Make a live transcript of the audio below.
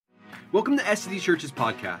Welcome to SCG Church's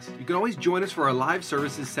podcast. You can always join us for our live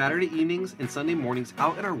services Saturday evenings and Sunday mornings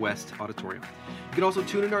out in our West Auditorium. You can also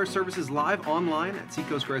tune into our services live online at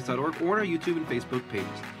seacoastchrist.org or on our YouTube and Facebook pages.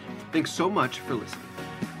 Thanks so much for listening.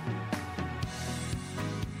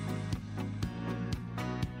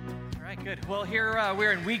 All right, good. Well, here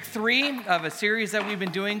we're in week 3 of a series that we've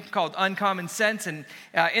been doing called Uncommon Sense. And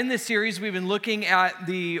in this series, we've been looking at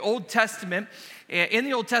the Old Testament. In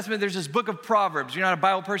the Old Testament, there's this book of Proverbs. You're not a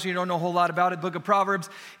Bible person, you don't know a whole lot about it. Book of Proverbs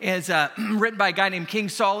is written by a guy named King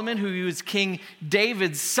Solomon, who was King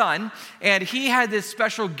David's son. And he had this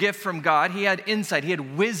special gift from God. He had insight, he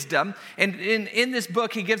had wisdom. And in this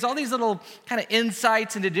book, he gives all these little kind of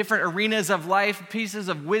insights into different arenas of life, pieces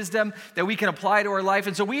of wisdom that we can apply to our life.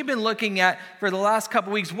 And so we've been looking at, for the last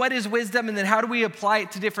couple weeks, what is wisdom, and then how do we apply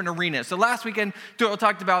it to different arenas. So last weekend, we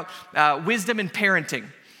talked about wisdom in parenting.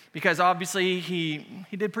 Because obviously he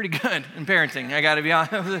did pretty good in parenting. I got to be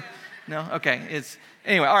honest. No? Okay.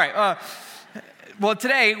 Anyway, all right. Well,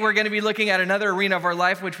 today we're going to be looking at another arena of our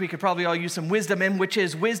life, which we could probably all use some wisdom in, which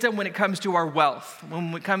is wisdom when it comes to our wealth,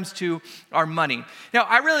 when it comes to our money. Now,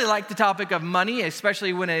 I really like the topic of money,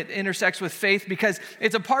 especially when it intersects with faith, because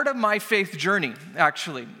it's a part of my faith journey,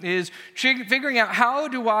 actually, is figuring out how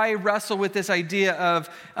do I wrestle with this idea of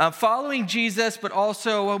following Jesus, but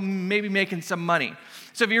also maybe making some money.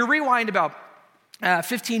 So if you rewind about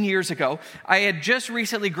 15 years ago, I had just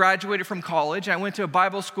recently graduated from college. I went to a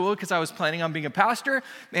Bible school because I was planning on being a pastor.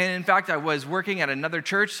 And in fact, I was working at another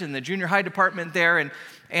church in the junior high department there.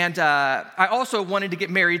 And I also wanted to get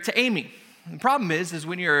married to Amy. The problem is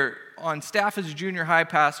when you're on staff as a junior high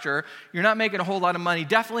pastor, you're not making a whole lot of money,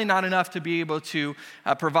 definitely not enough to be able to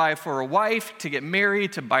provide for a wife, to get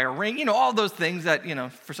married, to buy a ring, all those things that,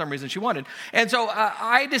 for some reason she wanted. And so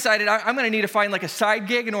I decided I'm going to need to find like a side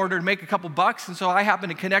gig in order to make a couple bucks. And so I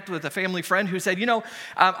happened to connect with a family friend who said,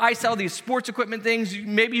 I sell these sports equipment things.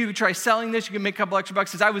 Maybe you could try selling this. You can make a couple extra bucks.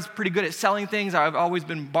 Because I was pretty good at selling things. I've always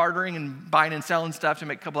been bartering and buying and selling stuff to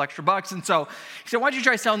make a couple extra bucks. And so he said, why don't you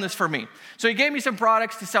try selling this for me? So he gave me some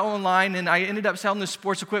products to sell online. And I ended up selling this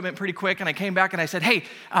sports equipment pretty quick. And I came back and I said, hey,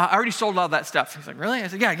 I already sold all that stuff. He's like, really? I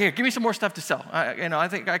said, yeah, give me some more stuff to sell. I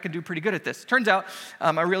think I could do pretty good at this. Turns out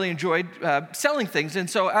I really enjoyed selling things. And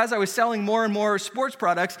so as I was selling more and more sports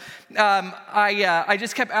products, I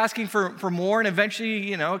just kept asking for more. And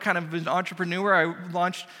eventually, kind of as an entrepreneur, I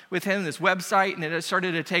launched with him this website and it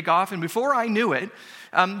started to take off. And before I knew it,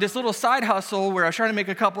 this little side hustle where I was trying to make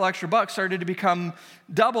a couple extra bucks started to become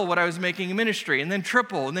double what I was making in ministry, and then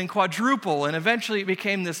triple, and then quadruple, and eventually it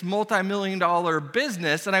became this multi-million-dollar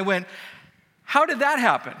business, and I went, how did that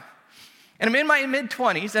happen? And I'm in my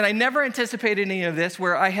mid-20s, and I never anticipated any of this,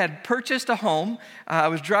 where I had purchased a home, I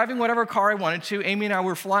was driving whatever car I wanted to, Amy and I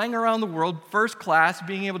were flying around the world, first class,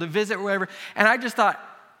 being able to visit wherever, and I just thought,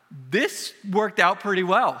 this worked out pretty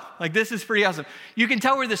well. Like, this is pretty awesome. You can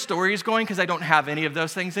tell where the story is going because I don't have any of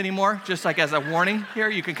those things anymore. Just like as a warning here,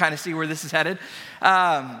 you can kind of see where this is headed.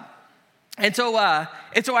 And so I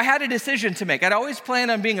had a decision to make. I'd always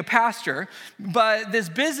planned on being a pastor, but this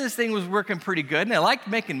business thing was working pretty good, and I liked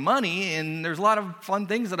making money, and there's a lot of fun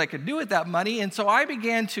things that I could do with that money. And so I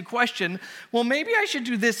began to question, well, maybe I should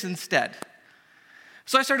do this instead.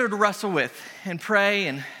 So I started to wrestle with and pray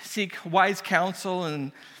and seek wise counsel,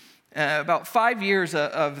 and about 5 years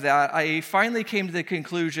of that, I finally came to the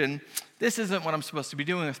conclusion, this isn't what I'm supposed to be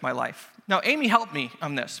doing with my life. Now, Amy helped me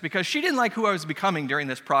on this because she didn't like who I was becoming during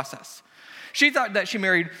this process. She thought that she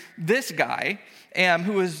married this guy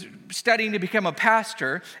who was studying to become a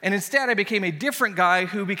pastor, and instead I became a different guy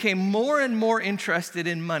who became more and more interested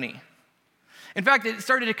in money. In fact, it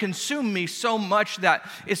started to consume me so much that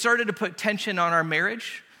it started to put tension on our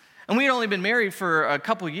marriage. And we had only been married for a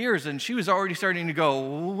couple years, and she was already starting to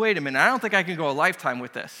go, wait a minute, I don't think I can go a lifetime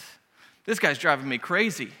with this. This guy's driving me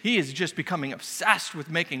crazy. He is just becoming obsessed with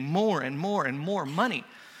making more and more and more money.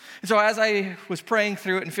 And so as I was praying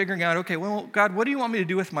through it and figuring out, okay, well, God, what do you want me to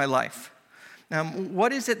do with my life?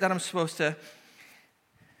 What is it that I'm supposed to...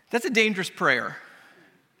 That's a dangerous prayer,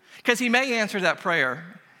 because he may answer that prayer,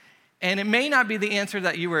 and it may not be the answer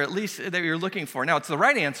that you're looking for. Now, it's the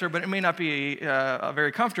right answer, but it may not be a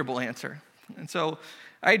very comfortable answer. And so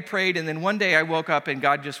I had prayed, and then one day I woke up, and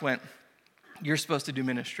God just went, you're supposed to do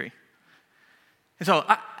ministry. And so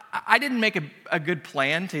I didn't make a good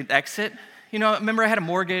plan to exit. Remember I had a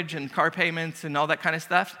mortgage and car payments and all that kind of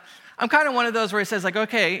stuff? I'm kind of one of those where it says like,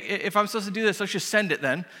 okay, if I'm supposed to do this, let's just send it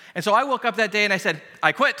then. And so I woke up that day and I said,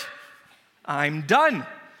 I quit. I'm done.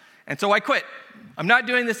 And so I quit. I'm not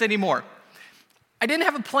doing this anymore. I didn't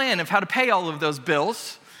have a plan of how to pay all of those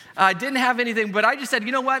bills. I didn't have anything, but I just said,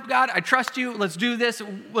 you know what, God, I trust you. Let's do this.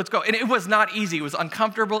 Let's go. And it was not easy. It was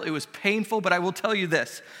uncomfortable. It was painful, but I will tell you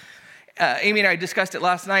this. Amy and I discussed it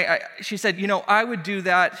last night. She said, I would do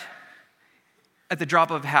that at the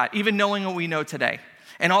drop of a hat, even knowing what we know today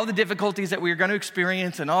and all the difficulties that we were going to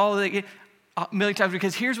experience and all the a million times,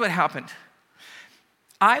 because here's what happened.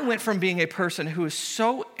 I went from being a person who was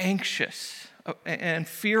so anxious and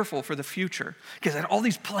fearful for the future because I had all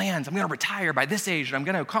these plans. I'm going to retire by this age and I'm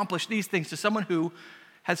going to accomplish these things, to someone who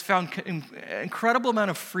has found an incredible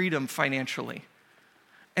amount of freedom financially.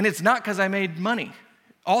 And it's not because I made money.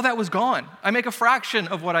 All that was gone. I make a fraction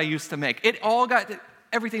of what I used to make.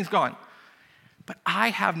 Everything's gone. But I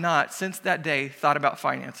have not, since that day, thought about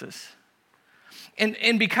finances.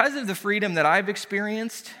 And because of the freedom that I've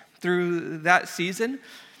experienced through that season,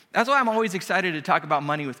 that's why I'm always excited to talk about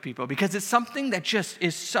money with people, because it's something that just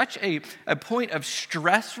is such a point of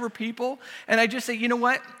stress for people. And I just say, you know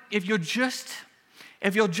what? If you'll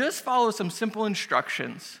just follow some simple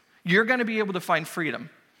instructions, you're going to be able to find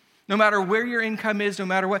freedom. No matter where your income is, no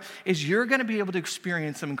matter what, you're going to be able to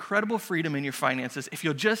experience some incredible freedom in your finances if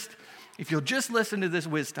you'll just listen to this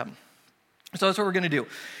wisdom. So that's what we're going to do,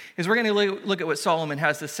 is we're going to look at what Solomon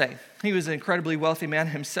has to say. He was an incredibly wealthy man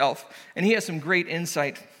himself, and he has some great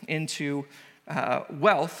insight into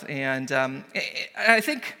wealth. And I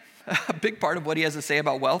think a big part of what he has to say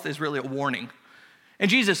about wealth is really a warning.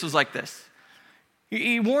 And Jesus was like this.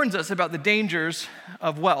 He warns us about the dangers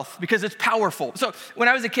of wealth because it's powerful. So when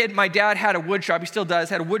I was a kid, my dad had a wood shop. He still does,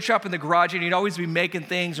 had a wood shop in the garage, and he'd always be making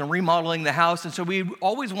things and remodeling the house. And so we'd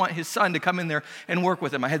always want his son to come in there and work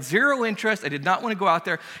with him. I had zero interest. I did not want to go out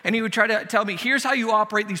there. And he would try to tell me, here's how you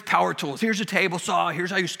operate these power tools. Here's a table saw.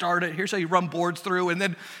 Here's how you start it. Here's how you run boards through. And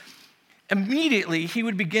then immediately he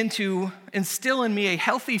would begin to instill in me a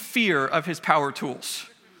healthy fear of his power tools.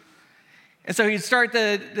 And so he'd start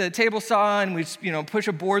the table saw, and we'd push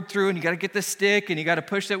a board through, and you got to get the stick, and you got to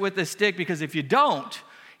push it with the stick, because if you don't,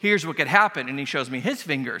 here's what could happen. And he shows me his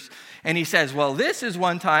fingers, and he says, well, this is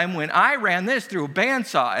one time when I ran this through a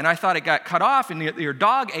bandsaw, and I thought it got cut off, and your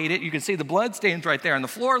dog ate it. You can see the blood stains right there on the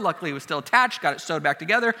floor. Luckily, it was still attached, got it sewed back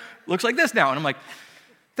together. Looks like this now. And I'm like,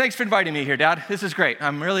 thanks for inviting me here, Dad. This is great.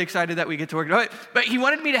 I'm really excited that we get to work. But he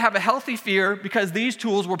wanted me to have a healthy fear because these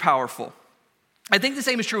tools were powerful. I think the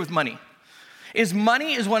same is true with money.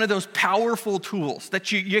 Money is one of those powerful tools that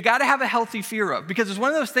you got to have a healthy fear of, because it's one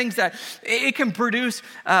of those things that it can produce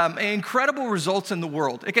incredible results in the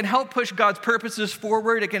world. It can help push God's purposes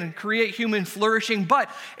forward. It can create human flourishing, but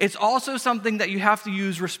it's also something that you have to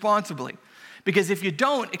use responsibly, because if you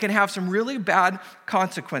don't, it can have some really bad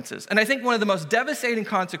consequences. And I think one of the most devastating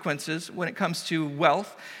consequences when it comes to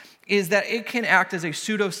wealth is that it can act as a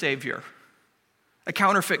pseudo-savior, a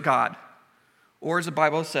counterfeit God, or as the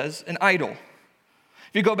Bible says, an idol.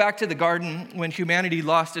 If you go back to the garden when humanity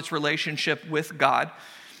lost its relationship with God,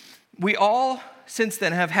 we all since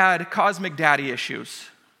then have had cosmic daddy issues.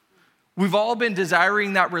 We've all been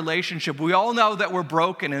desiring that relationship. We all know that we're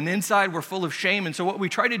broken, and inside we're full of shame. And so what we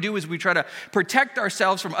try to do is we try to protect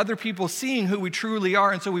ourselves from other people seeing who we truly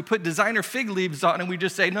are. And so we put designer fig leaves on, and we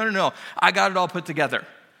just say, no, I got it all put together.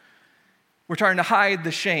 We're trying to hide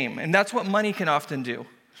the shame. And that's what money can often do,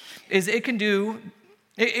 is it can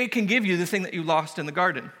give you the thing that you lost in the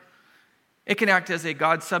garden. It can act as a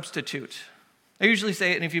God substitute. I usually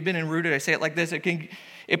say it, and if you've been in Rooted, I say it like this.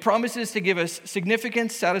 It promises to give us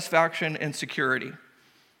significance, satisfaction, and security.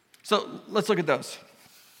 So let's look at those.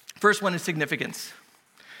 First one is significance.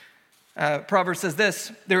 Proverbs says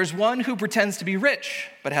this: there is one who pretends to be rich,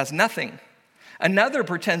 but has nothing. Another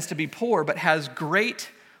pretends to be poor, but has great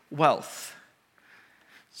wealth.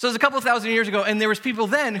 So it was a couple of thousand years ago, and there was people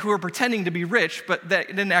then who were pretending to be rich, but that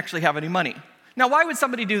didn't actually have any money. Now, why would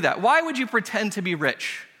somebody do that? Why would you pretend to be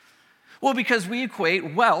rich? Well, because we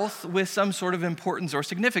equate wealth with some sort of importance or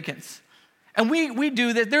significance. And we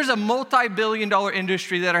do that. There's a multi-billion-dollar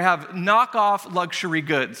industry that have knockoff luxury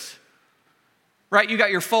goods. Right? You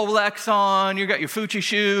got your Folex on, you got your Fucci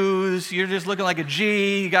shoes, you're just looking like a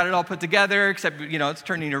G, you got it all put together, except, it's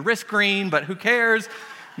turning your wrist green, but who cares?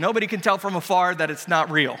 Nobody can tell from afar that it's not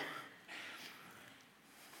real.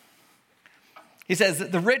 He says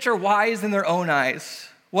that the rich are wise in their own eyes.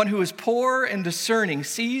 One who is poor and discerning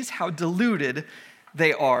sees how deluded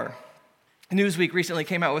they are. Newsweek recently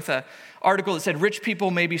came out with an article that said rich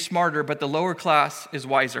people may be smarter, but the lower class is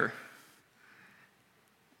wiser.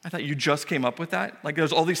 I thought you just came up with that. Like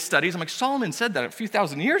there's all these studies. I'm like, Solomon said that a few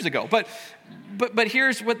thousand years ago. But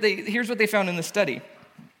here's what they found in the study.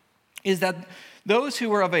 is that those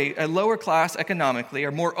who are of a lower class economically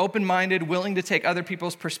are more open-minded, willing to take other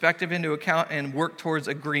people's perspective into account and work towards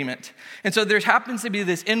agreement. And so there happens to be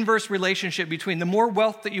this inverse relationship between the more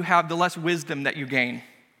wealth that you have, the less wisdom that you gain.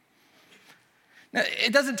 Now,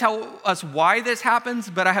 it doesn't tell us why this happens,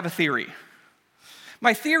 but I have a theory.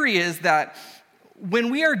 My theory is that when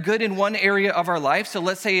we are good in one area of our life, so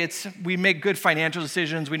let's say we make good financial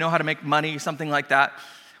decisions, we know how to make money, something like that,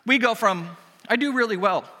 we go from, I do really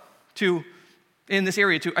well, to, in this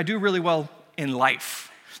area, to, I do really well in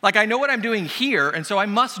life. Like, I know what I'm doing here, and so I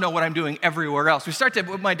must know what I'm doing everywhere else.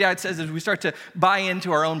 What my dad says is we start to buy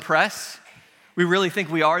into our own press. We really think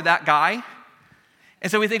we are that guy.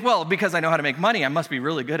 And so we think, well, because I know how to make money, I must be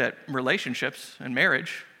really good at relationships and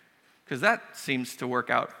marriage, because that seems to work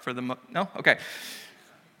out for the no? Okay.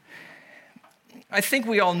 I think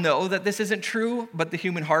we all know that this isn't true, but the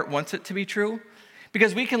human heart wants it to be true.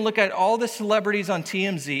 Because we can look at all the celebrities on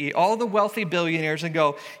TMZ, all the wealthy billionaires, and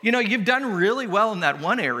go, you've done really well in that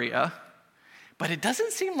one area, but it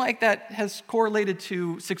doesn't seem like that has correlated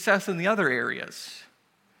to success in the other areas.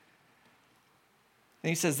 And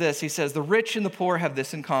he says this, the rich and the poor have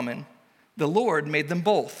this in common. The Lord made them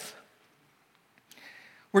both.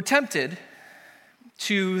 We're tempted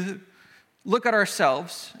to look at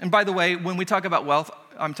ourselves, and by the way, when we talk about wealth,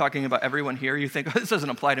 I'm talking about everyone here. You think, this doesn't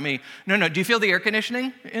apply to me. No. Do you feel the air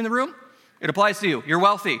conditioning in the room? It applies to you. You're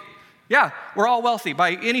wealthy. Yeah, we're all wealthy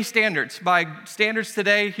by any standards. By standards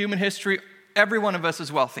today, human history, every one of us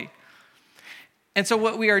is wealthy. And so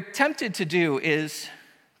what we are tempted to do is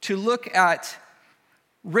to look at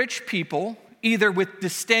rich people, either with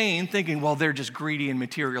disdain, thinking, well, they're just greedy and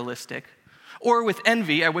materialistic, or with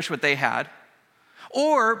envy, I wish what they had,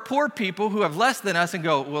 or poor people who have less than us and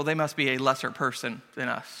go, well, they must be a lesser person than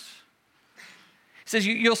us. He says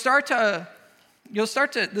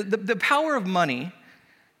the power of money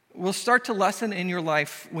will start to lessen in your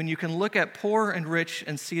life when you can look at poor and rich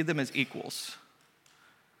and see them as equals.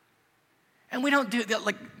 And we don't do that,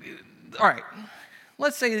 all right,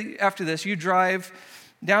 let's say after this, you drive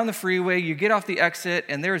down the freeway, you get off the exit,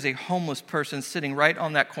 and there is a homeless person sitting right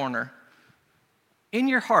on that corner. In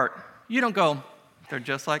your heart, you don't go, they're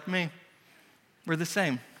just like me. We're the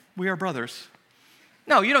same. We are brothers.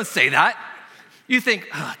 No, you don't say that. You think,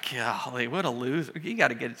 oh, golly, what a loser. You got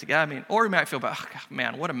to get it together. Or you might feel, oh,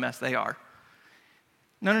 man, what a mess they are.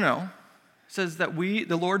 No. It says that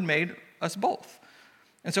the Lord made us both.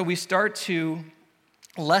 And so we start to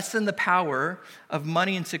lessen the power of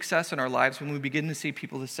money and success in our lives when we begin to see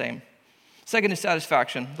people the same. Second is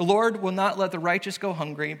satisfaction. The Lord will not let the righteous go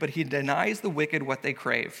hungry, but he denies the wicked what they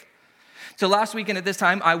crave. So last weekend at this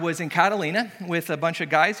time, I was in Catalina with a bunch of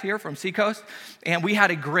guys here from Seacoast, and we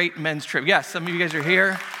had a great men's trip. Yes, some of you guys are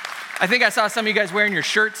here. I think I saw some of you guys wearing your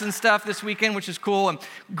shirts and stuff this weekend, which is cool.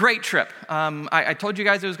 Great trip. I told you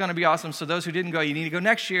guys it was going to be awesome, so those who didn't go, you need to go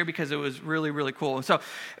next year because it was really, really cool. And so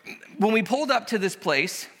when we pulled up to this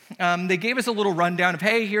place, they gave us a little rundown of,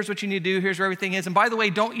 hey, here's what you need to do, here's where everything is. And by the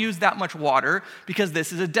way, don't use that much water because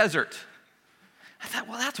this is a desert. I thought,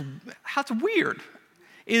 well, that's weird.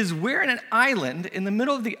 We're in an island in the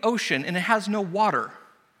middle of the ocean and it has no water.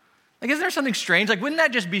 Isn't there something strange? Wouldn't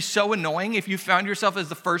that just be so annoying if you found yourself as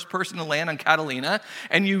the first person to land on Catalina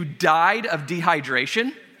and you died of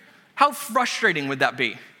dehydration? How frustrating would that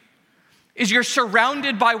be? You're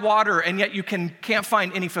surrounded by water and yet you can't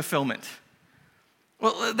find any fulfillment.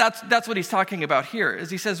 Well, that's what he's talking about here,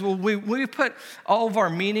 he says, well, we put all of our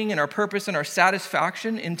meaning and our purpose and our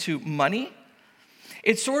satisfaction into money.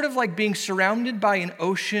 It's sort of like being surrounded by an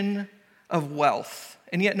ocean of wealth.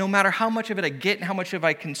 And yet, no matter how much of it I get and how much of it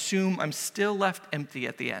I consume, I'm still left empty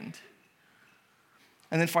at the end.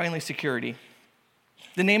 And then finally, security.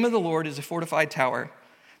 The name of the Lord is a fortified tower.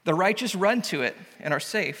 The righteous run to it and are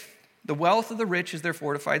safe. The wealth of the rich is their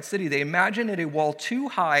fortified city. They imagine it a wall too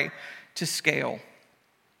high to scale.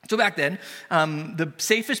 So back then, the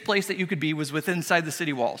safest place that you could be was within inside the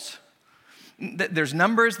city walls. There's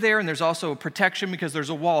numbers there, and there's also protection because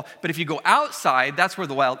there's a wall. But if you go outside, that's where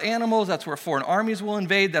the wild animals, that's where foreign armies will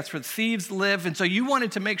invade, that's where the thieves live. And so you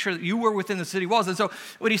wanted to make sure that you were within the city walls. And so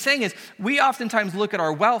what he's saying is, we oftentimes look at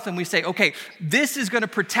our wealth and we say, okay, this is going to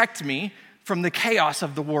protect me from the chaos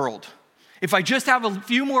of the world. If I just have a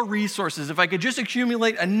few more resources, if I could just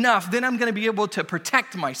accumulate enough, then I'm going to be able to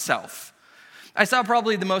protect myself. I saw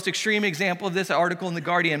probably the most extreme example of this article in The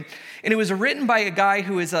Guardian, and it was written by a guy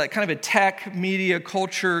who is kind of a tech, media,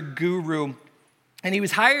 culture guru, and he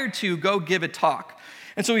was hired to go give a talk.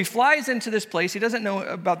 And so he flies into this place. He doesn't know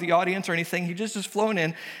about the audience or anything. He just is flown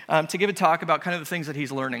in to give a talk about kind of the things that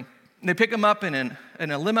he's learning. They pick him up in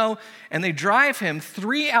a limo, and they drive him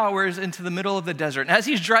 3 hours into the middle of the desert. And as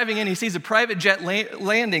he's driving in, he sees a private jet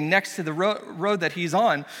landing next to the road that he's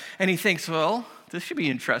on, and he thinks, well, this should be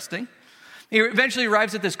interesting. He eventually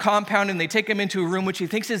arrives at this compound, and they take him into a room which he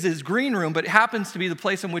thinks is his green room, but it happens to be the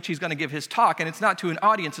place in which he's going to give his talk. And it's not to an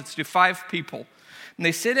audience, it's to 5 people. And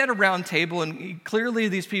they sit at a round table, and clearly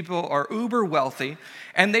these people are uber wealthy,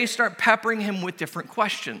 and they start peppering him with different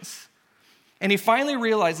questions. And he finally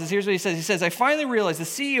realizes, here's what he says, I finally realized the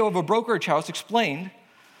CEO of a brokerage house explained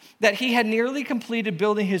that he had nearly completed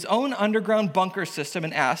building his own underground bunker system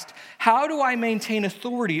and asked, how do I maintain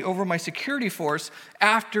authority over my security force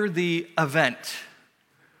after the event?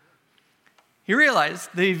 He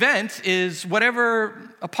realized the event is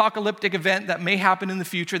whatever apocalyptic event that may happen in the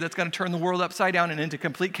future that's going to turn the world upside down and into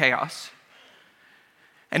complete chaos.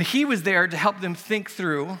 And he was there to help them think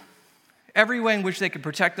through every way in which they could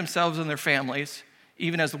protect themselves and their families,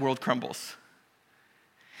 even as the world crumbles.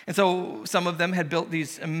 And so some of them had built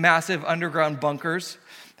these massive underground bunkers,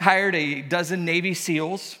 hired a dozen Navy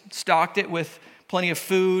SEALs, stocked it with plenty of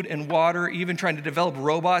food and water, even trying to develop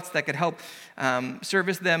robots that could help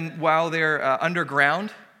service them while they're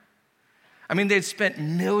underground. I mean, they'd spent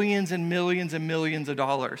millions and millions and millions of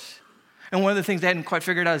dollars. And one of the things they hadn't quite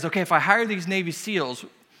figured out is, okay, if I hire these Navy SEALs,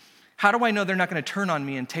 how do I know they're not going to turn on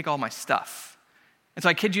me and take all my stuff? And so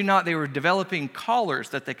I kid you not, they were developing collars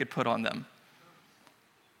that they could put on them.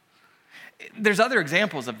 There's other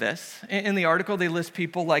examples of this. In the article, they list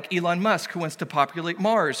people like Elon Musk, who wants to populate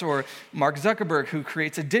Mars, or Mark Zuckerberg, who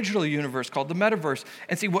creates a digital universe called the metaverse.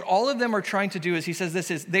 And see, what all of them are trying to do is, he says this,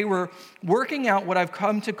 is they were working out what I've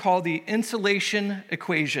come to call the insulation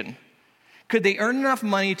equation. Could they earn enough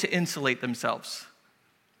money to insulate themselves?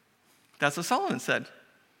 That's what Solomon said.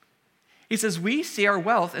 He says, we see our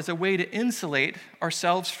wealth as a way to insulate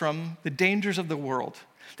ourselves from the dangers of the world,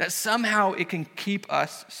 that somehow it can keep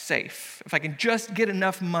us safe. If I can just get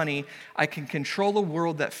enough money, I can control a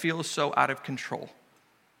world that feels so out of control.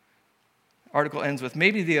 The article ends with,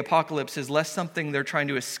 maybe the apocalypse is less something they're trying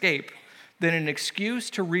to escape than an excuse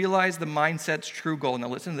to realize the mindset's true goal. Now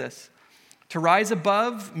listen to this. To rise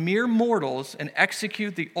above mere mortals and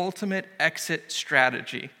execute the ultimate exit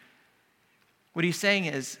strategy. What he's saying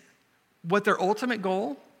is, what their ultimate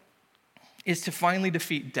goal is to finally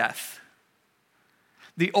defeat death.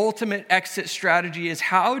 The ultimate exit strategy is,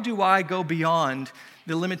 how do I go beyond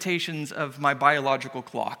the limitations of my biological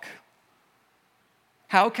clock?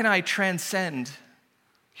 How can I transcend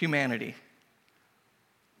humanity?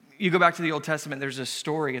 You go back to the Old Testament, there's a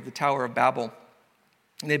story at the Tower of Babel.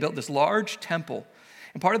 And they built this large temple.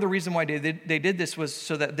 And part of the reason why they did this was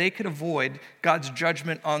so that they could avoid God's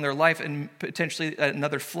judgment on their life and potentially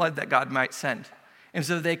another flood that God might send. And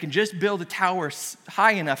so they can just build a tower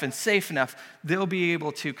high enough and safe enough, they'll be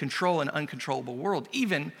able to control an uncontrollable world,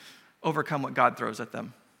 even overcome what God throws at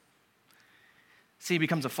them. See, it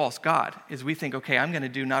becomes a false god, is we think, okay, I'm going to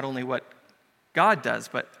do not only what God does,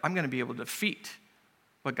 but I'm going to be able to defeat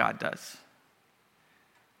what God does.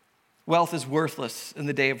 Wealth is worthless in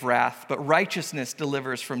the day of wrath, but righteousness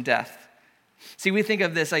delivers from death. See, we think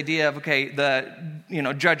of this idea of, okay, the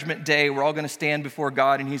judgment day, we're all going to stand before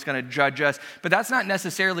God and he's going to judge us. But that's not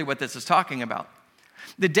necessarily what this is talking about.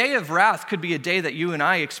 The day of wrath could be a day that you and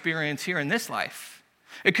I experience here in this life.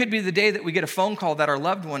 It could be the day that we get a phone call that our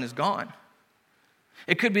loved one is gone.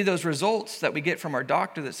 It could be those results that we get from our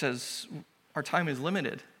doctor that says our time is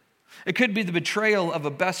limited. It could be the betrayal of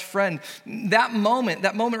a best friend. That moment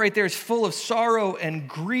right there is full of sorrow and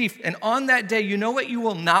grief. And on that day, you know what you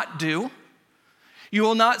will not do? You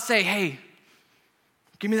will not say, hey,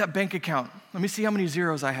 give me that bank account. Let me see how many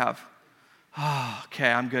zeros I have. Oh, okay,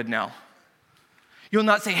 I'm good now. You'll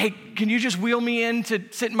not say, hey, can you just wheel me in to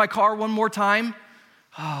sit in my car one more time?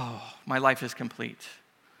 Oh, my life is complete.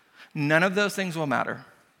 None of those things will matter.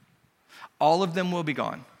 All of them will be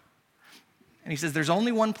gone. And he says, there's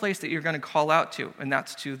only one place that you're going to call out to, and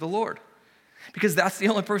that's to the Lord. Because that's the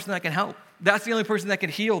only person that can help. That's the only person that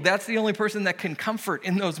can heal. That's the only person that can comfort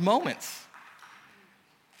in those moments.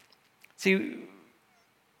 See,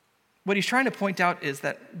 what he's trying to point out is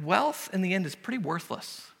that wealth in the end is pretty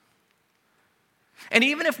worthless. And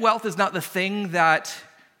even if wealth is not the thing that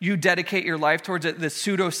you dedicate your life towards, the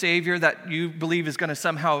pseudo-savior that you believe is going to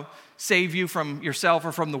somehow save you from yourself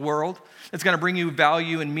or from the world, it's going to bring you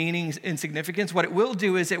value and meaning and significance, what it will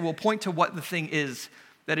do is it will point to what the thing is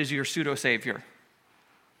that is your pseudo-savior.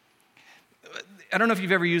 I don't know if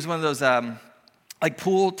you've ever used one of those like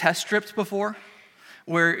pool test strips before,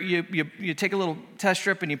 where you take a little test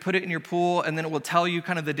strip and you put it in your pool, and then it will tell you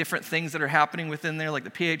kind of the different things that are happening within there, like the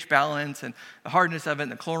pH balance and the hardness of it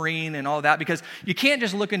and the chlorine and all that, because you can't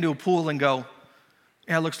just look into a pool and go,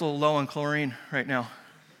 yeah, it looks a little low on chlorine right now.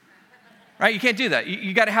 Right? You can't do that.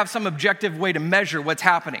 You got to have some objective way to measure what's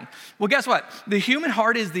happening. Well, guess what? The human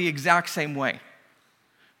heart is the exact same way.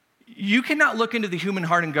 You cannot look into the human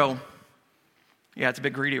heart and go, yeah, it's a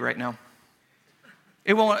bit greedy right now.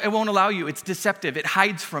 It won't allow you. It's deceptive. It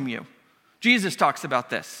hides from you. Jesus talks about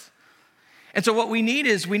this. And so what we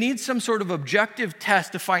need some sort of objective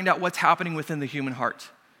test to find out what's happening within the human heart.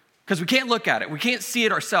 Because we can't look at it. We can't see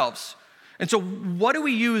it ourselves. And so what do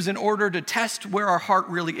we use in order to test where our heart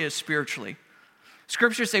really is spiritually?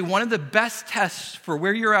 Scriptures say one of the best tests for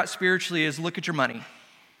where you're at spiritually is look at your money.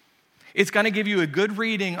 It's going to give you a good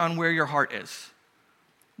reading on where your heart is.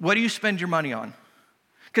 What do you spend your money on?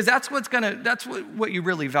 Because that's what you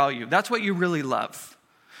really value. That's what you really love.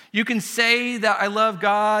 You can say that I love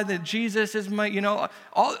God, that Jesus is my,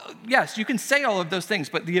 yes, you can say all of those things,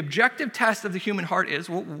 but the objective test of the human heart is,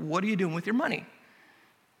 well, what are you doing with your money?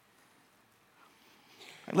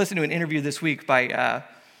 I listened to an interview this week by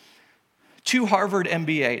 2 Harvard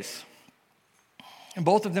MBAs. And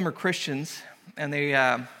both of them are Christians, and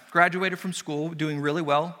they graduated from school doing really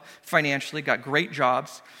well financially, got great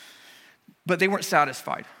jobs, but they weren't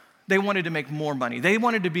satisfied. They wanted to make more money. They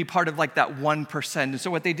wanted to be part of like that 1%. And so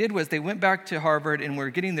what they did was they went back to Harvard and were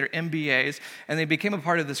getting their MBAs, and they became a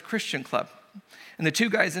part of this Christian club. And the 2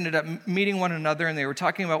 guys ended up meeting one another, and they were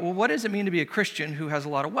talking about, well, what does it mean to be a Christian who has a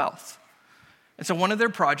lot of wealth? And so one of their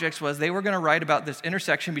projects was they were going to write about this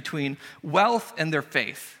intersection between wealth and their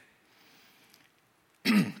faith.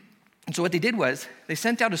 And so what they did was they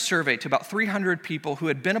sent out a survey to about 300 people who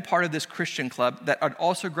had been a part of this Christian club that had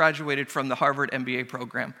also graduated from the Harvard MBA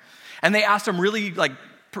program. And they asked them really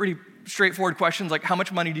pretty straightforward questions like, how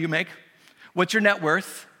much money do you make? What's your net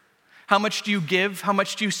worth? How much do you give? How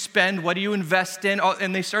much do you spend? What do you invest in?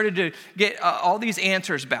 And they started to get all these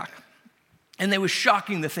answers back. And it was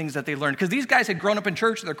shocking the things that they learned. Because these guys had grown up in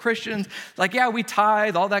church, they're Christians, like, yeah, we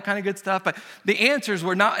tithe, all that kind of good stuff. But the answers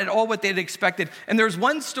were not at all what they'd expected. And there's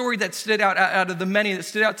one story that stood out of the many that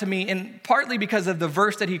stood out to me, and partly because of the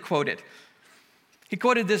verse that he quoted. He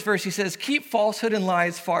quoted this verse. He says, keep falsehood and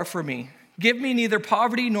lies far from me. Give me neither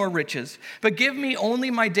poverty nor riches, but give me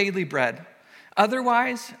only my daily bread.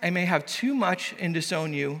 Otherwise, I may have too much and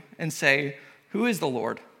disown you and say, who is the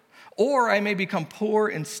Lord? Or I may become poor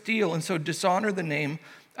and steal and so dishonor the name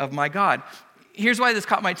of my God. Here's why this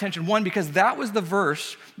caught my attention. One, because that was the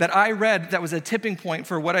verse that I read that was a tipping point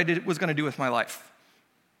for what I was going to do with my life.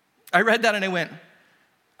 I read that and I went,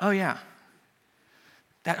 oh yeah,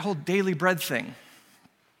 that whole daily bread thing.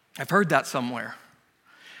 I've heard that somewhere.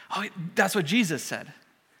 Oh, that's what Jesus said.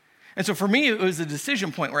 And so for me, it was a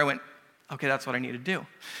decision point where I went, okay, that's what I need to do.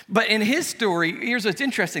 But in his story, here's what's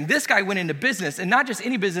interesting. This guy went into business, and not just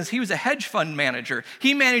any business, he was a hedge fund manager.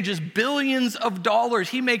 He manages billions of dollars.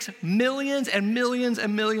 He makes millions and millions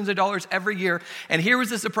and millions of dollars every year. And here was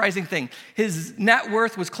the surprising thing. His net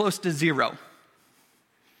worth was close to zero.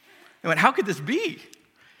 I went, how could this be?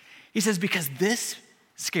 He says, because this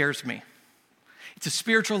scares me. It's a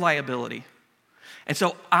spiritual liability. And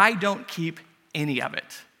so I don't keep any of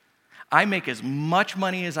it. I make as much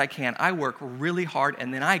money as I can. I work really hard,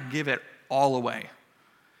 and then I give it all away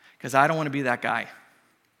because I don't want to be that guy.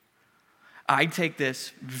 I take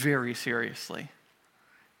this very seriously.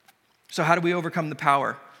 So how do we overcome the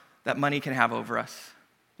power that money can have over us?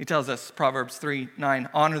 He tells us, Proverbs 3:9,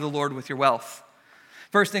 honor the Lord with your wealth.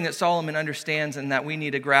 First thing that Solomon understands and that we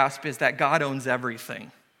need to grasp is that God owns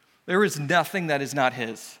everything. There is nothing that is not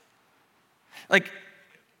his. Like,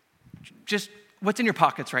 just what's in your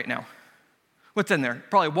pockets right now? What's in there?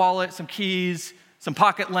 Probably a wallet, some keys, some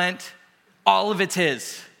pocket lint. All of it's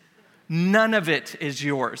his. None of it is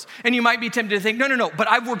yours. And you might be tempted to think, no, but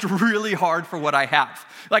I've worked really hard for what I have.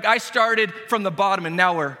 Like I started from the bottom and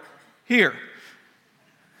now we're here.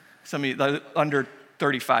 Some of you under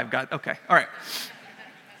 35 got, okay, all right.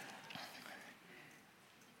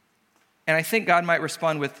 And I think God might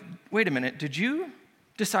respond with, wait a minute, did you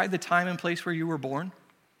decide the time and place where you were born?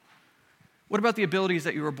 What about the abilities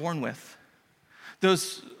that you were born with?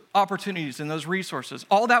 Those opportunities and those resources,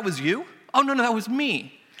 all that was you? Oh, no, that was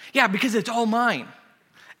me. Yeah, because it's all mine.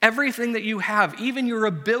 Everything that you have, even your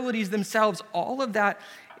abilities themselves, all of that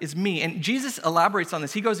is me. And Jesus elaborates on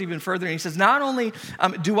this. He goes even further and he says, not only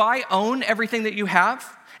do I own everything that you have,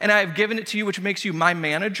 and I have given it to you, which makes you my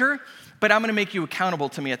manager, but I'm going to make you accountable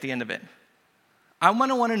to me at the end of it. I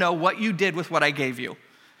want to know what you did with what I gave you.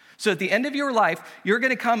 So at the end of your life, you're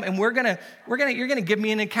going to come and you're going to give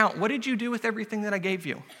me an account. What did you do with everything that I gave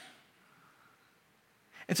you?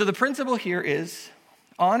 And so the principle here is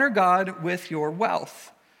honor God with your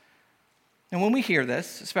wealth. And when we hear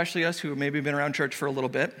this, especially us who maybe have been around church for a little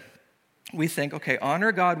bit, we think, okay,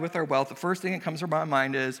 honor God with our wealth. The first thing that comes to my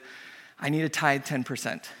mind is, I need to tithe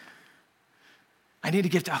 10%. I need to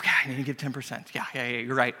give 10%. Yeah,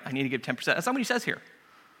 you're right. I need to give 10%. That's not what he says here.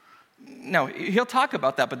 No, he'll talk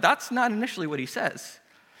about that, but that's not initially what he says.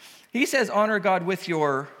 He says honor God with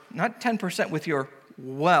your, not 10%, with your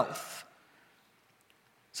wealth.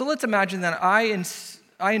 So let's imagine that I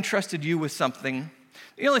entrusted you with something.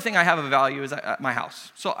 The only thing I have of value is my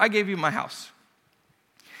house. So I gave you my house.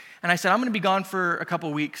 And I said, I'm going to be gone for a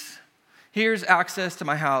couple weeks. Here's access to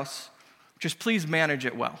my house. Just please manage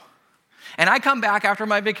it well. And I come back after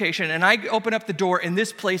my vacation, and I open up the door, and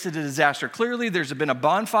this place is a disaster. Clearly, there's been a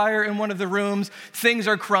bonfire in one of the rooms. Things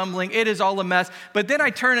are crumbling. It is all a mess. But then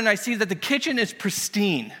I turn, and I see that the kitchen is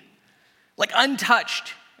pristine, like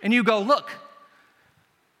untouched. And you go, look,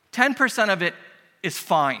 10% of it is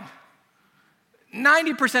fine.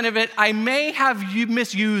 90% of it I may have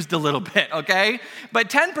misused a little bit, okay? But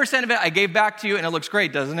 10% of it I gave back to you, and it looks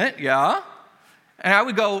great, doesn't it? Yeah. And I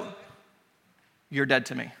would go, you're dead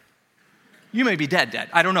to me. You may be dead.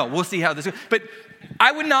 I don't know. We'll see how this goes. But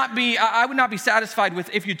I would not be satisfied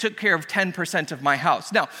with if you took care of 10% of my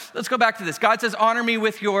house. Now, let's go back to this. God says, honor me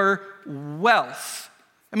with your wealth.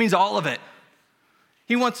 That means all of it.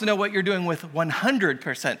 He wants to know what you're doing with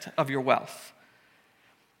 100% of your wealth.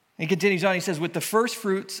 He continues on, he says, with the first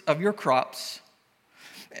fruits of your crops.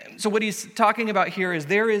 So what he's talking about here is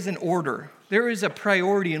there is an order. There is a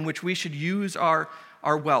priority in which we should use our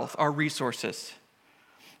wealth, our resources.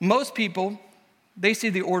 Most people, they see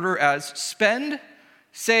the order as spend,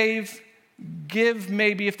 save, give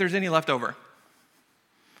maybe if there's any left over.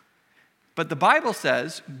 But the Bible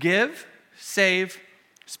says give, save,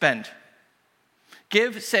 spend.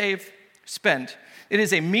 Give, save, spend. It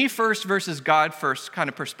is a me first versus God first kind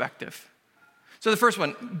of perspective. So the first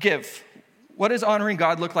one, give. What does honoring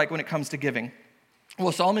God look like when it comes to giving?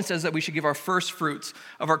 Well, Solomon says that we should give our first fruits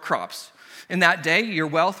of our crops. In that day, your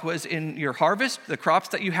wealth was in your harvest, the crops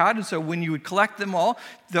that you had. And so when you would collect them all,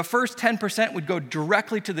 the first 10% would go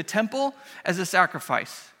directly to the temple as a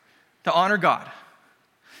sacrifice to honor God.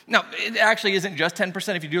 Now, it actually isn't just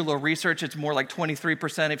 10%. If you do a little research, it's more like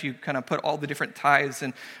 23% if you kind of put all the different tithes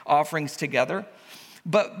and offerings together.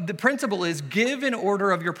 But the principle is give in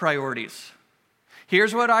order of your priorities.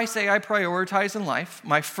 Here's what I say I prioritize in life.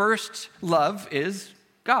 My first love is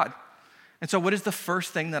God. And so what is the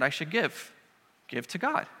first thing that I should give? Give to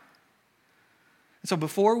God. And so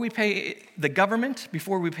before we pay the government,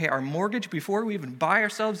 before we pay our mortgage, before we even buy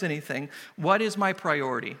ourselves anything, what is my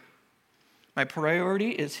priority? My priority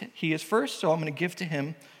is He is first, so I'm going to give to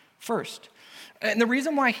Him first. And the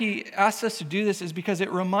reason why He asks us to do this is because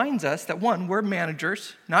it reminds us that, one, we're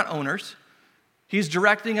managers, not owners. He's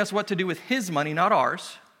directing us what to do with His money, not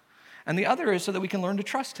ours. And the other is so that we can learn to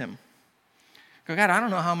trust Him. Go, God, I don't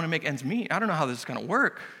know how I'm going to make ends meet. I don't know how this is going to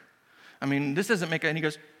work. I mean, this doesn't make it. And He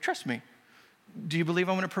goes, trust me. Do you believe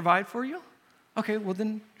I'm going to provide for you? Okay, well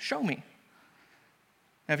then show me.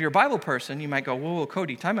 Now, if you're a Bible person, you might go, whoa,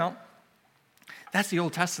 Cody, time out. That's the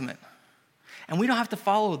Old Testament. And we don't have to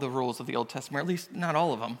follow the rules of the Old Testament, or at least not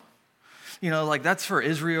all of them. You know, like that's for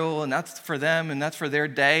Israel, and that's for them, and that's for their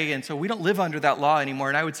day. And so we don't live under that law anymore.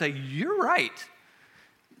 And I would say, you're right.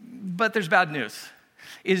 But there's bad news.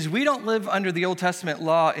 Is we don't live under the Old Testament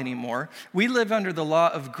law anymore. We live under the law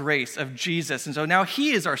of grace, of Jesus. And so now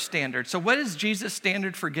He is our standard. So what is Jesus'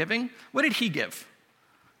 standard for giving? What did He give?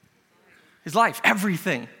 His life,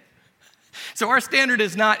 everything. So our standard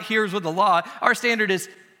is not here's what the law. Our standard is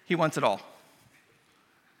He wants it all.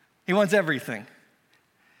 He wants everything.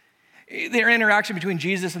 Their interaction between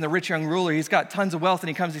Jesus and the rich young ruler, he's got tons of wealth, and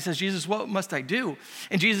he comes and he says, Jesus, what must I do?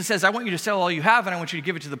 And Jesus says, I want you to sell all you have, and I want you to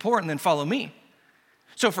give it to the poor, and then follow me.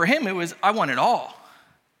 So for him, it was, I want it all.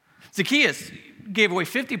 Zacchaeus gave away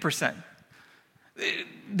 50%.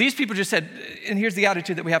 These people just said, and here's the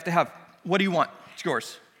attitude that we have to have. What do you want? It's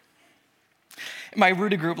yours. In my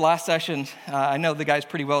rooted group last session, I know the guys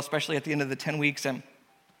pretty well, especially at the end of the 10 weeks. And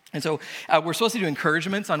so we're supposed to do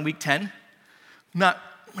encouragements on week 10. I'm not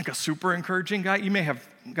like a super encouraging guy. You may have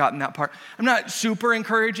gotten that part. I'm not super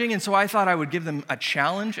encouraging, and so I thought I would give them a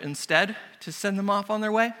challenge instead to send them off on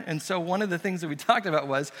their way. And so one of the things that we talked about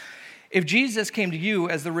was, if Jesus came to you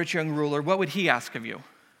as the rich young ruler, what would He ask of you?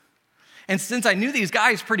 And since I knew these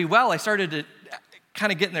guys pretty well, I started to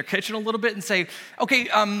kind of get in their kitchen a little bit and say, okay,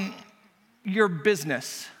 your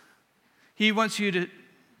business. He wants you to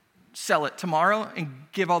sell it tomorrow and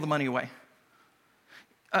give all the money away.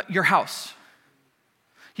 Your house.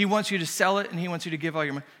 He wants you to sell it, and he wants you to give all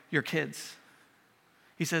your kids.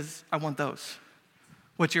 He says, I want those.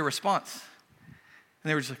 What's your response? And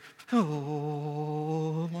they were just like,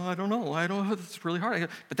 oh, I don't know. It's really hard.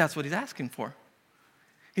 But that's what he's asking for.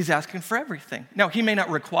 He's asking for everything. Now, he may not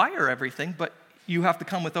require everything, but you have to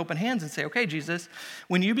come with open hands and say, okay, Jesus,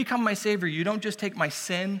 when you become my Savior, you don't just take my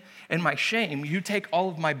sin and my shame. You take all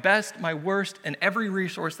of my best, my worst, and every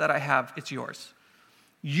resource that I have, it's yours.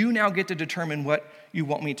 You now get to determine what you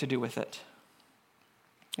want me to do with it.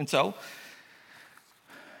 And so,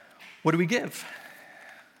 what do we give?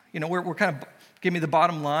 We're kind of, give me the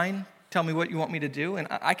bottom line, tell me what you want me to do, and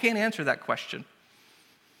I can't answer that question.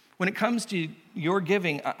 When it comes to your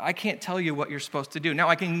giving, I can't tell you what you're supposed to do. Now,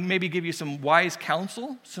 I can maybe give you some wise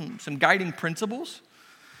counsel, some guiding principles.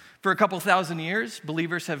 For a couple thousand years,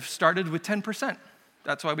 believers have started with 10%.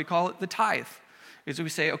 That's why we call it the tithe. Is we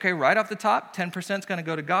say, okay, right off the top, 10% is going to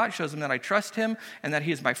go to God. It shows him that I trust him and that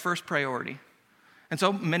he is my first priority. And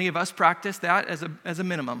so many of us practice that as a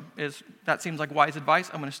minimum. That seems like wise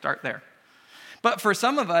advice. I'm going to start there. But for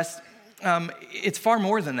some of us, it's far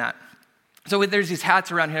more than that. So there's these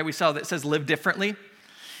hats around here we saw that says live differently.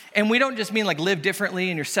 And we don't just mean like live differently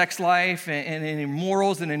in your sex life and in your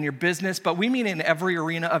morals and in your business, but we mean in every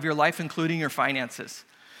arena of your life, including your finances.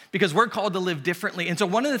 Because we're called to live differently. And so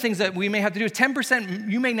one of the things that we may have to do is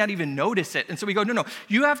 10%, you may not even notice it. And so we go, no,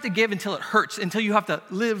 you have to give until it hurts, until you have to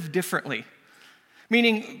live differently.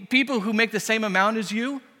 Meaning people who make the same amount as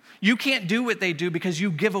you can't do what they do because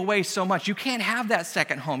you give away so much. You can't have that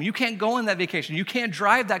second home. You can't go on that vacation. You can't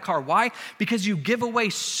drive that car. Why? Because you give away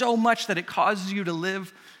so much that it causes you to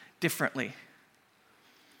live differently.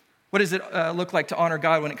 What does it look like to honor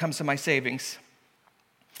God when it comes to my savings?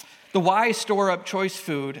 The wise store up choice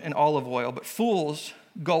food and olive oil, but fools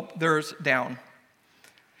gulp theirs down.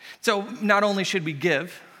 So not only should we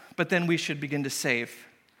give, but then we should begin to save.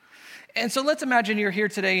 And so let's imagine you're here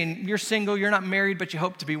today and you're single, you're not married, but you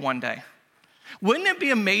hope to be one day. Wouldn't it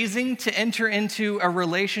be amazing to enter into a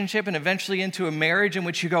relationship and eventually into a marriage in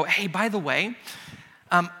which you go, hey, by the way,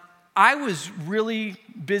 I was really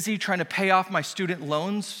busy trying to pay off my student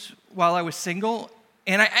loans while I was single,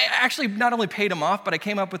 and I actually not only paid them off, but I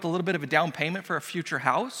came up with a little bit of a down payment for a future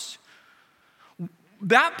house.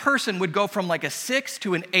 That person would go from like a 6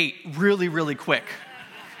 to an 8 really, really quick.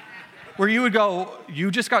 Where you would go,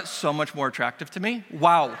 you just got so much more attractive to me.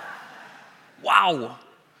 Wow.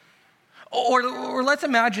 Or let's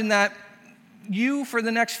imagine that you, for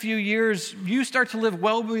the next few years, you start to live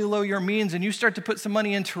well below your means and you start to put some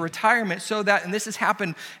money into retirement so that, and this has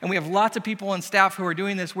happened, and we have lots of people on staff who are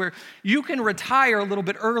doing this, where you can retire a little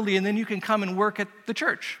bit early and then you can come and work at the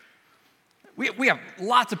church. We have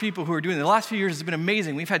lots of people who are doing it. The last few years has been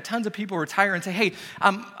amazing. We've had tons of people retire and say, hey,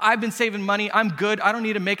 I've been saving money. I'm good. I don't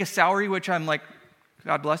need to make a salary, which I'm like,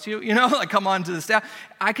 God bless you, like come on to the staff.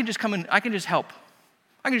 I can just come in. I can just help.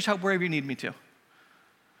 I can just help wherever you need me to.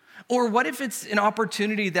 Or what if it's an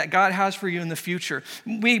opportunity that God has for you in the future?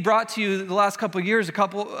 We brought to you the last couple of years a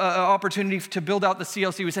couple opportunities to build out the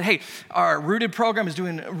CLC. We said, hey, our Rooted program is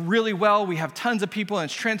doing really well. We have tons of people and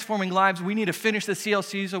it's transforming lives. We need to finish the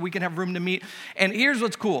CLC so we can have room to meet. And here's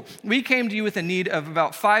what's cool. We came to you with a need of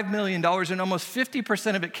about $5 million and almost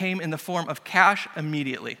 50% of it came in the form of cash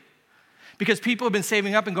immediately. Because people have been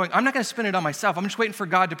saving up and going, I'm not going to spend it on myself. I'm just waiting for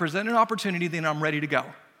God to present an opportunity, then I'm ready to go.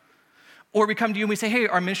 Or we come to you and we say, hey,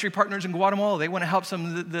 our ministry partners in Guatemala, they want to help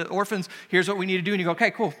some of the orphans. Here's what we need to do. And you go, okay,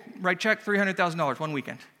 cool. Write check, $300,000 one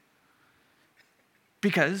weekend.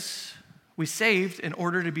 Because we saved in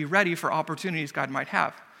order to be ready for opportunities God might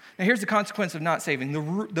have. Now, here's the consequence of not saving.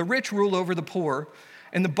 The rich rule over the poor,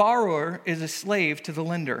 and the borrower is a slave to the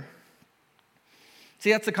lender.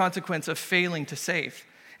 See, that's the consequence of failing to save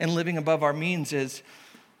and living above our means is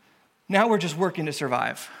now we're just working to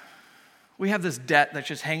survive. We have this debt that's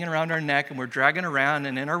just hanging around our neck and we're dragging around,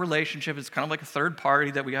 and in our relationship it's kind of like a third party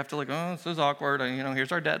that we have to this is awkward,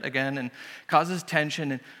 here's our debt again, and causes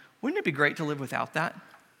tension. And wouldn't it be great to live without that?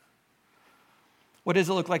 What does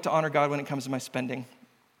it look like to honor God when it comes to my spending?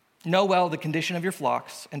 Know well the condition of your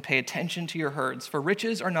flocks and pay attention to your herds, for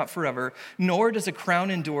riches are not forever, nor does a crown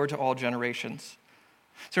endure to all generations.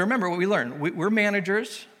 So remember what we learned. We're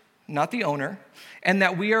managers, not the owner, and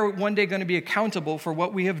that we are one day going to be accountable for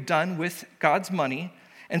what we have done with God's money,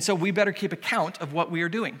 and so we better keep account of what we are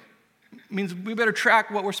doing. It means we better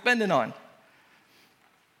track what we're spending on.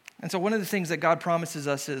 And so one of the things that God promises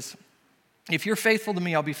us is, if you're faithful to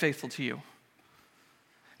me, I'll be faithful to you.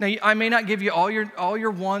 Now, I may not give you all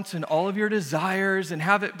your wants and all of your desires and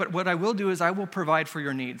have it, but what I will do is I will provide for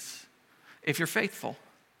your needs if you're faithful.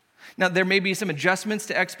 Now, there may be some adjustments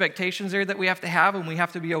to expectations there that we have to have, and we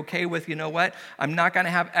have to be okay with, you know what, I'm not going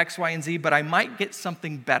to have X, Y, and Z, but I might get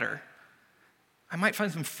something better. I might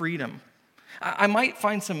find some freedom. I might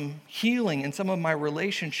find some healing in some of my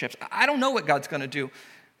relationships. I don't know what God's going to do,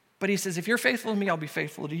 but he says, if you're faithful to me, I'll be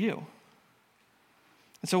faithful to you.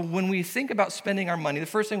 And so when we think about spending our money, the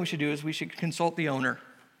first thing we should do is we should consult the owner.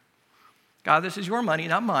 God, this is your money,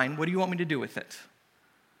 not mine. What do you want me to do with it?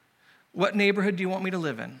 What neighborhood do you want me to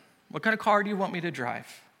live in? What kind of car do you want me to drive?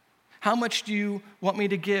 How much do you want me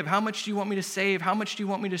to give? How much do you want me to save? How much do you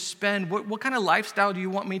want me to spend? What kind of lifestyle do you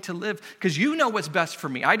want me to live? Because you know what's best for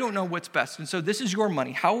me. I don't know what's best. And so this is your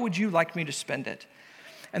money. How would you like me to spend it?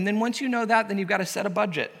 And then once you know that, then you've got to set a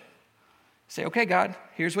budget. Say, okay, God,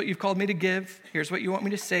 here's what you've called me to give. Here's what you want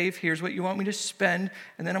me to save. Here's what you want me to spend.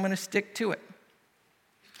 And then I'm going to stick to it.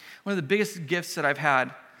 One of the biggest gifts that I've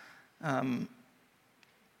had,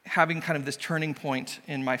 having kind of this turning point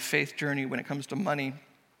in my faith journey when it comes to money,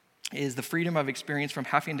 is the freedom I've experienced from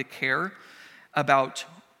having to care about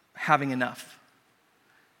having enough.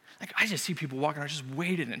 Like, I just see people walking around just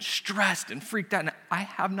weighted and stressed and freaked out, and I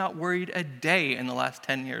have not worried a day in the last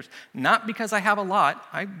 10 years. Not because I have a lot.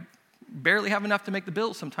 I barely have enough to make the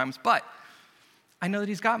bills sometimes, but I know that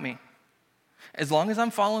he's got me. As long as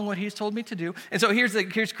I'm following what he's told me to do. And so here's the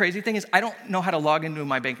crazy thing is I don't know how to log into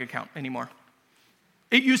my bank account anymore.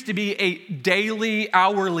 It used to be a daily,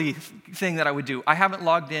 hourly thing that I would do. I haven't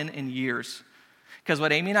logged in years. Because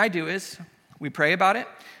what Amy and I do is we pray about it,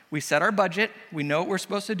 we set our budget, we know what we're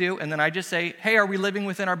supposed to do, and then I just say, hey, are we living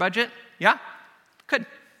within our budget? Yeah? Good.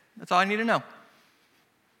 That's all I need to know.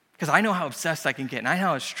 Because I know how obsessed I can get, and I know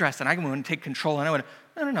how stressed, and I can want to take control, and I want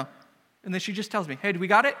to, no. And then she just tells me, hey, do we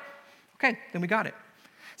got it? Okay, then we got it.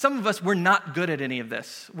 Some of us, we're not good at any of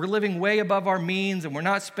this. We're living way above our means, and we're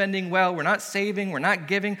not spending well, we're not saving, we're not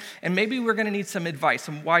giving, and maybe we're going to need some advice,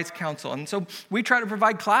 some wise counsel. And so we try to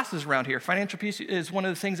provide classes around here. Financial Peace is one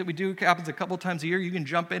of the things that we do. It happens a couple times a year. You can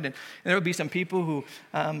jump in, and there will be some people who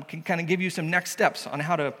can kind of give you some next steps on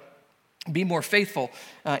how to be more faithful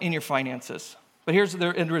in your finances. But here's the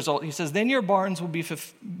end result. He says, then your barns will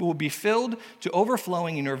be filled to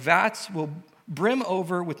overflowing, and your vats will brim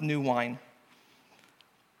over with new wine.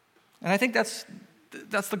 And I think that's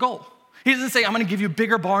the goal. He doesn't say, I'm going to give you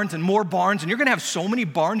bigger barns and more barns, and you're going to have so many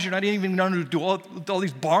barns, you're not even going to do all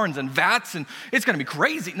these barns and vats, and it's going to be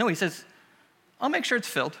crazy. No, he says, I'll make sure it's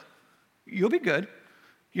filled. You'll be good.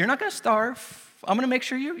 You're not going to starve. I'm going to make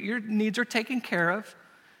sure your needs are taken care of.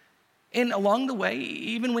 And along the way,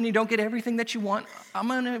 even when you don't get everything that you want, I'm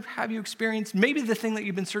going to have you experience maybe the thing that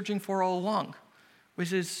you've been searching for all along,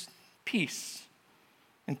 which is peace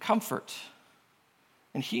and comfort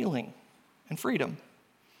and healing and freedom.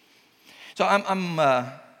 So I'm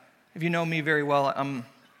if you know me very well,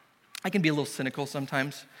 I can be a little cynical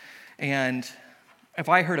sometimes. And if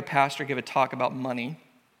I heard a pastor give a talk about money,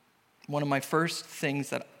 one of my first things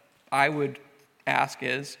that I would ask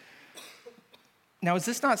is, now is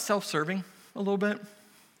this not self-serving a little bit?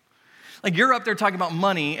 Like you're up there talking about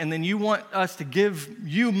money, and then you want us to give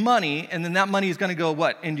you money, and then that money is going to go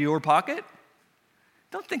what, into your pocket?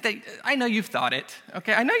 Don't think that, I know you've thought it,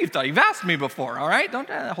 okay? I know you've thought it. You've asked me before, all right? Don't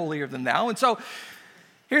holier than thou. And so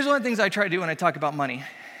here's one of the things I try to do when I talk about money.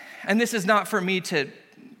 And this is not for me to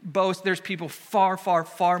boast. There's people far, far,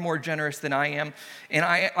 far more generous than I am. And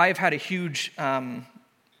I've had a huge head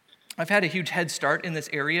start in this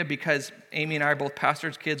area because Amy and I are both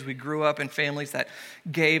pastors' kids. We grew up in families that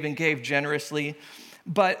gave and gave generously.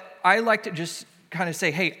 But I like to just kind of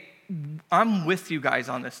say, hey, I'm with you guys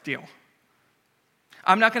on this deal.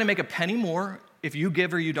 I'm not going to make a penny more if you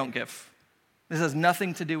give or you don't give. This has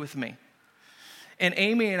nothing to do with me. And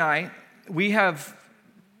Amy and I, we have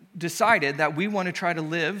decided that we want to try to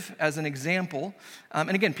live as an example. And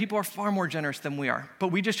again, people are far more generous than we are. But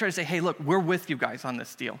we just try to say, hey, look, we're with you guys on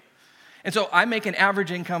this deal. And so I make an average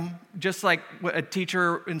income just like what a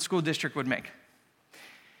teacher in school district would make.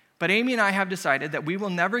 But Amy and I have decided that we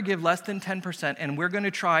will never give less than 10%, and we're going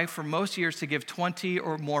to try for most years to give 20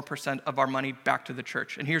 or more % of our money back to the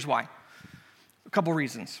church. And here's why. A couple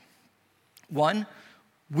reasons. One,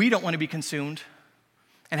 we don't want to be consumed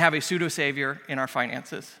and have a pseudo-savior in our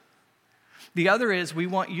finances. The other is we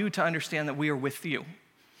want you to understand that we are with you.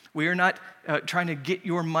 We are not trying to get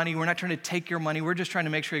your money. We're not trying to take your money. We're just trying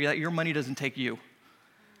to make sure that your money doesn't take you.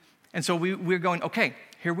 And so we're going, okay,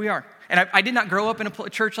 here we are. And I did not grow up in a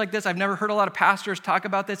church like this. I've never heard a lot of pastors talk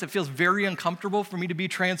about this. It feels very uncomfortable for me to be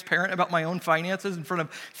transparent about my own finances in front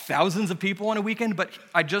of thousands of people on a weekend. But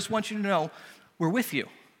I just want you to know we're with you.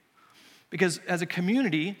 Because as a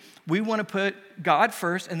community, we want to put God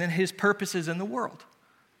first and then his purposes in the world.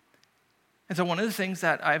 And so one of the things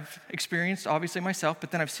that I've experienced, obviously myself,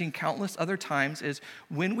 but then I've seen countless other times, is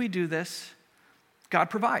when we do this, God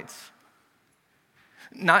provides.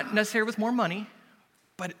 Not necessarily with more money,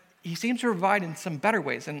 but he seems to provide in some better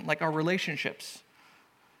ways, in like our relationships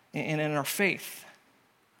and in our faith.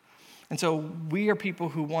 And so we are people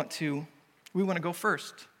who want to go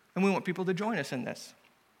first, and we want people to join us in this.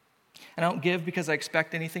 And I don't give because I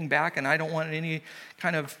expect anything back, and I don't want any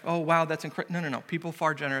kind of, oh, wow, that's incredible. No. People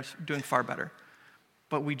far generous, doing far better.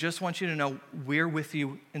 But we just want you to know we're with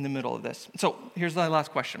you in the middle of this. So here's the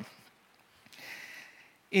last question.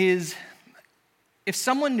 Is if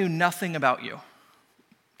someone knew nothing about you,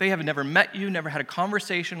 they have never met you, never had a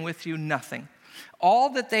conversation with you, nothing. All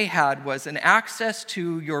that they had was an access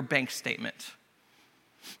to your bank statement.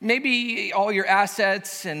 Maybe all your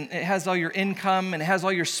assets, and it has all your income, and it has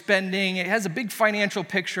all your spending. It has a big financial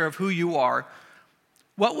picture of who you are.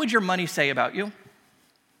 What would your money say about you?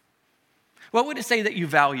 What would it say that you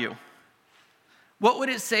value? What would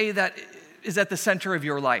it say that is at the center of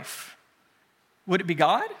your life? Would it be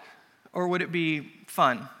God? Or would it be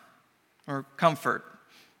fun or comfort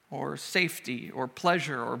or safety or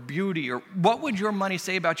pleasure or beauty? Or what would your money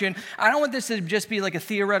say about you? And I don't want this to just be like a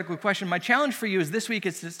theoretical question. My challenge for you is this week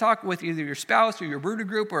is to talk with either your spouse or your rooted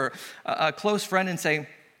group or a close friend and say,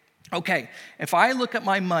 okay, if I look at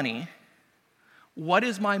my money, what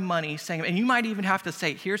is my money saying? And you might even have to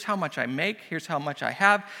say, here's how much I make, here's how much I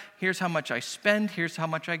have, here's how much I spend, here's how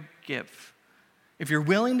much I give. If you're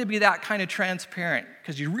willing to be that kind of transparent,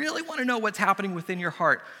 because you really want to know what's happening within your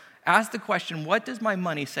heart, ask the question, what does my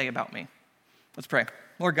money say about me? Let's pray.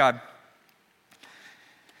 Lord God,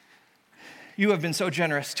 you have been so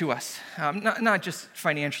generous to us, not just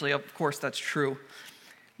financially, of course that's true,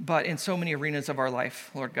 but in so many arenas of our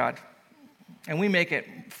life, Lord God. And we make it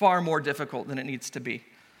far more difficult than it needs to be.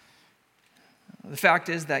 The fact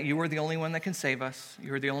is that you are the only one that can save us.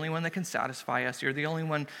 You are the only one that can satisfy us. You're the only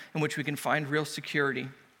one in which we can find real security.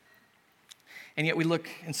 And yet we look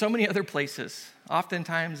in so many other places.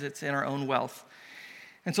 Oftentimes it's in our own wealth.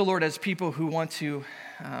 And so, Lord, as people who want to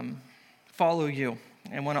follow you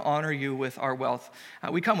and want to honor you with our wealth,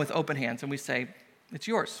 we come with open hands and we say, it's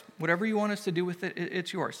yours. Whatever you want us to do with it,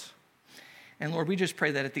 it's yours. And Lord, we just pray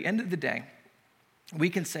that at the end of the day, we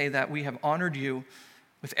can say that we have honored you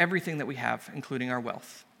with everything that we have, including our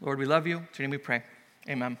wealth. Lord, we love you. In your name we pray.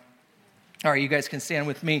 Amen. All right, you guys can stand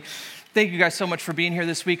with me. Thank you guys so much for being here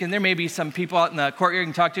this week. And there may be some people out in the courtyard you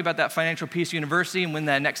can talk to about that Financial Peace University and when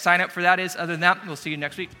the next sign up for that is. Other than that, we'll see you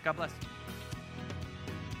next week. God bless.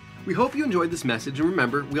 We hope you enjoyed this message. And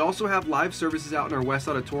remember, we also have live services out in our West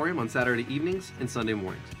Auditorium on Saturday evenings and Sunday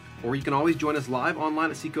mornings. Or you can always join us live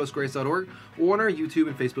online at seacoastgrace.org or on our YouTube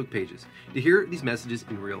and Facebook pages to hear these messages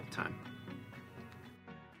in real time.